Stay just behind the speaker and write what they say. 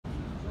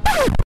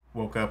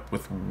Woke up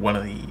with one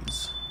of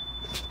these,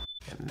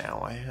 and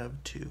now I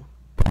have two.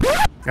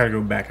 Gotta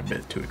go back a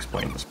bit to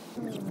explain this.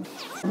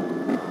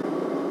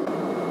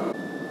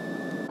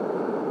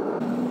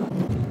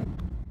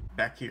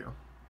 Back here.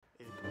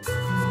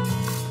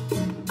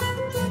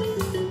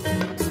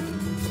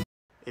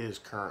 It is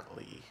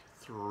currently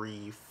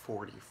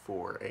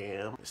 3:44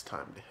 a.m. It's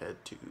time to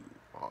head to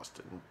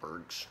Austin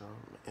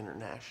Bergstrom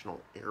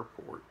International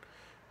Airport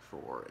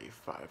for a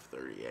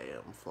 5:30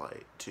 a.m.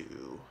 flight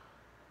to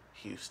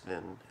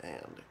Houston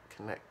and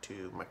connect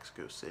to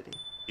Mexico City.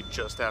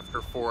 Just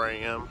after 4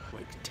 a.m.,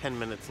 like 10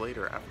 minutes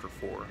later after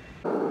 4.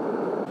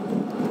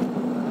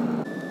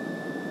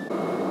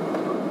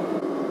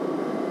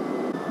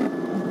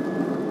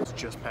 It's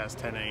just past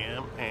 10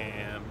 a.m.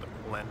 and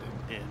landed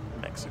in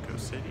Mexico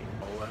City.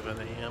 11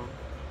 a.m.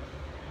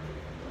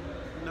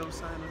 No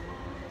sign of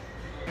mom.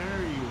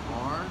 There you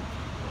are.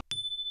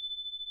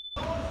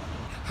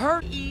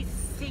 Her is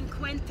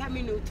 50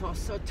 minutos,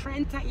 so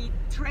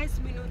 33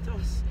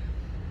 minutos.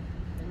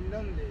 ¿En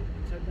dónde?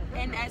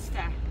 En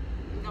esta,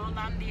 en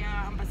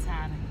Hollandia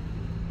Ambassade.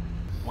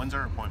 When's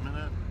our appointment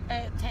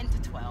at? 10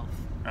 to 12.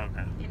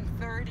 Okay. In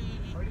 30.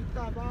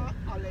 Ahorita va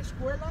a la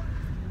escuela.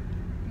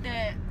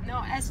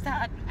 No,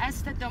 esta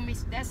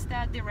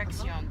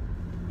dirección.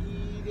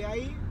 Y de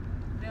ahí.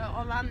 De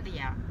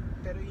Hollandia.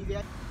 Pero y de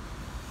ahí.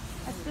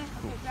 Okay,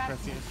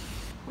 gracias.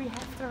 We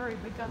have to hurry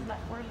because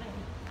we're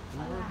late.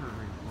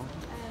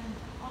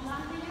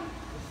 Hollandia?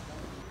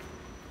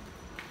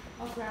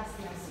 Oh,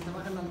 gracias.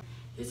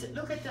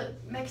 Look at the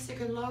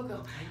Mexican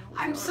logo.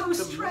 I'm so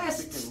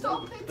stressed.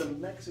 Stop it. The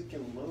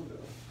Mexican logo.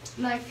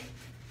 Like,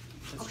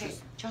 okay,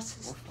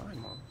 just. We're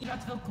fine, Mom. Ik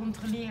had wil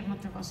controleren,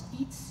 want er was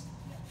iets.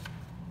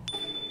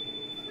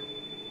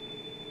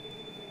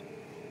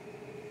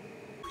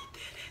 We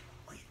did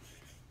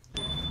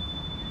it.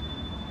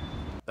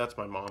 That's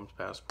my mom's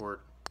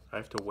passport. I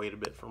have to wait a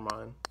bit for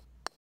mine.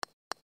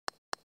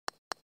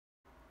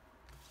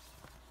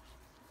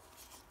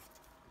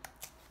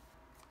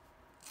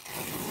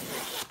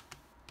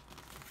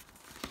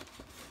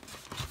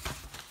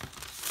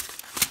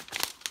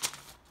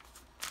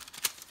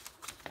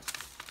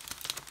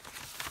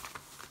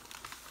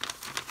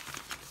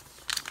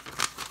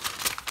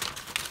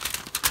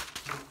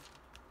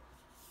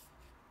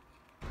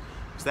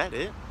 Is that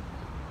it? It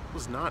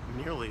was not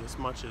nearly as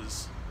much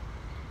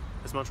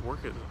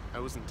work as I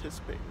was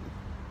anticipating.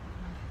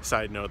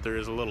 Side note, there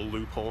is a little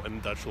loophole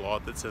in Dutch law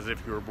that says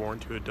if you were born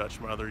to a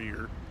Dutch mother,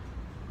 you're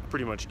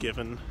pretty much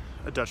given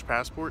a Dutch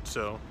passport,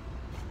 so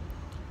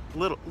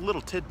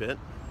little tidbit,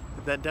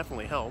 that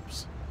definitely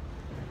helps.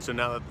 So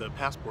now that the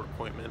passport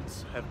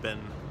appointments have been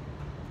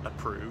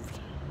approved,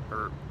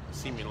 or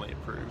seemingly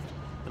approved,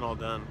 and all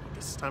done, I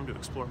guess it's time to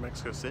explore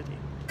Mexico City.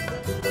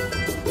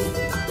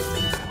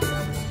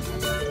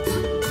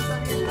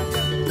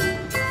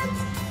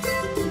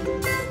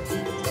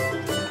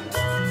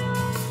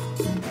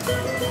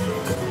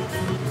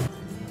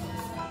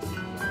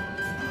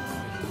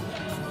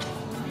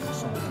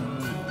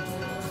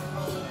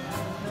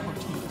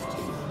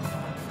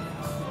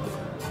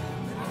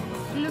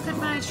 Look at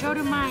mine, show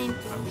to mine.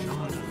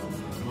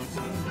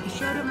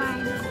 Show to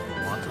mine.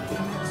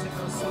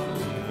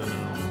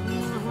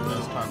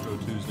 That's Taco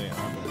Tuesday.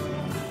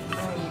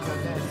 There you go,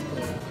 that's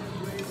good.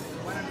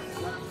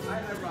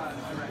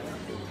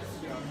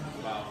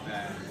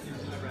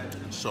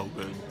 So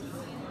good.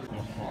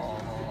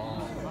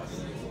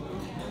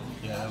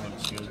 Yeah, that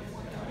looks good.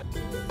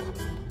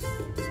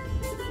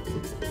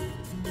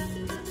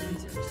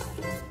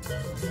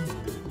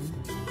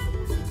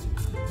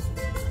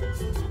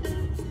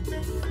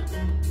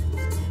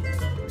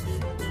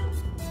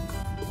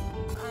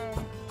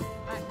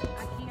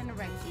 Aquí en the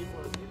right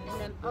keyboard.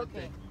 And then,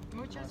 okay.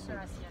 Muchas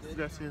gracias.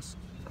 Gracias.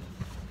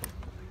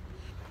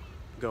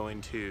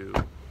 Going to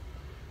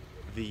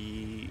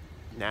the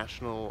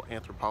National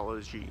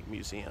Anthropology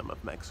Museum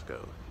of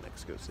Mexico,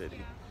 Mexico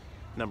City.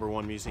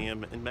 #1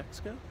 museum in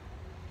Mexico.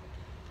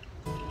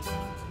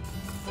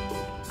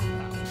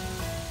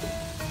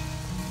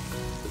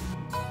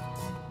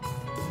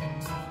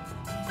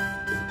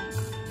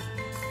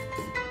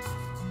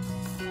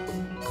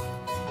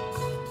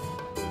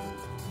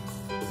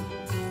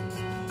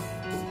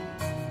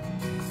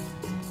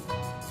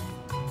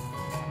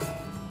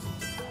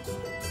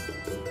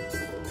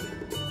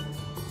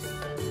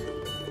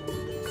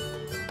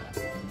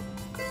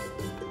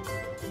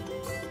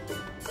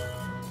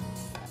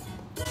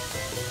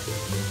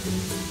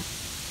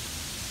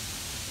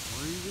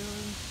 What are you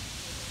doing?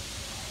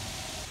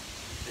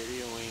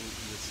 Videoing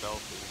the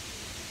selfie.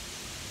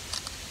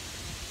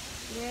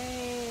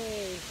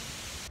 Yay!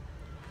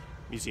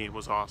 Museum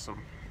was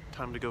awesome.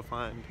 Time to go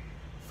find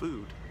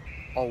food.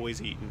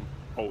 Always eating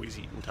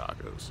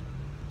tacos.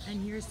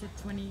 And here's the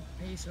 20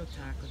 peso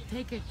taco.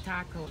 Take a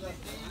taco.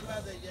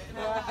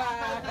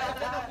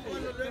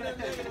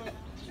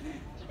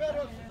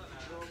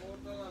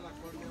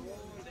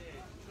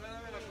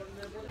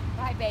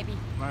 Bye, baby.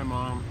 Bye,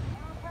 Mom.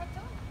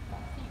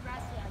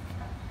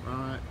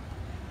 Alright.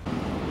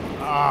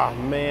 Ah,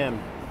 man.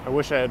 I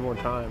wish I had more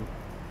time.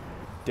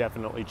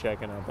 Definitely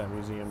checking out that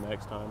museum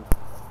next time.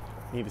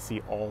 Need to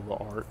see all the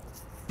art.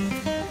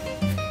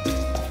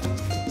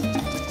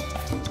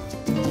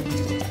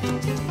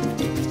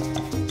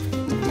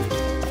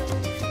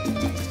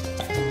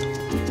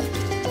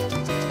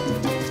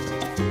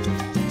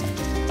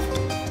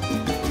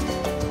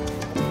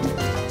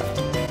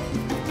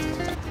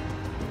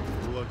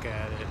 Look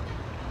at it.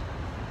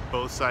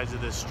 Both sides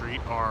of this street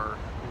are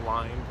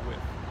lined with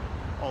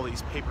all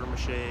these paper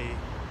mache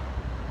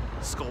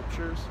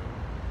sculptures.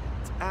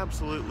 It's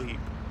absolutely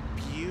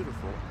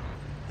beautiful.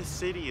 This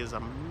city is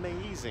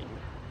amazing.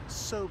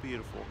 So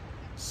beautiful.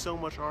 So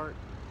much art.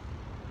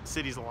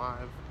 City's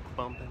alive,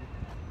 bumping.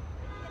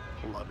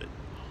 Love it.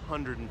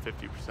 150%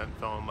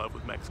 fell in love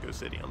with Mexico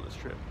City on this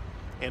trip.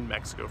 And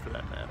Mexico for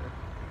that matter.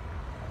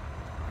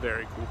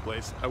 Very cool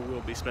place. I will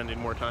be spending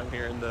more time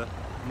here in the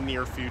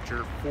near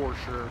future for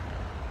sure.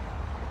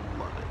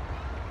 Love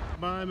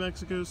it. Bye,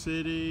 Mexico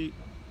City.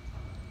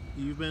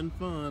 You've been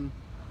fun.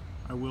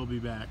 I will be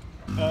back.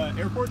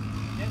 Airport?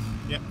 Yes.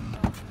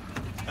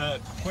 Yeah.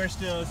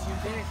 Questions?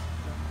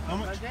 How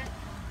much?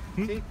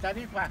 Sí,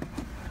 tarifa.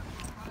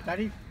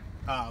 Tarifa.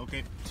 Ah,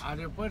 okay.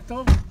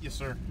 Aeropuerto. Yes,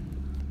 sir.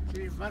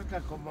 Sí,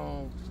 marca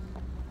como.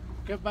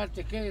 ¿Qué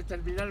parte? ¿Qué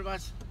terminal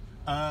vas?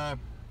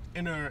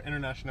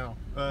 International.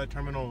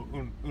 Terminal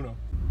 1.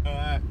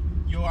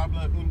 Yo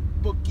hablo un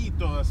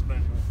poquito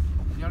español.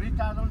 ¿Y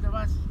ahorita a dónde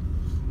vas?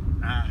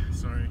 Ah,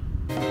 sorry.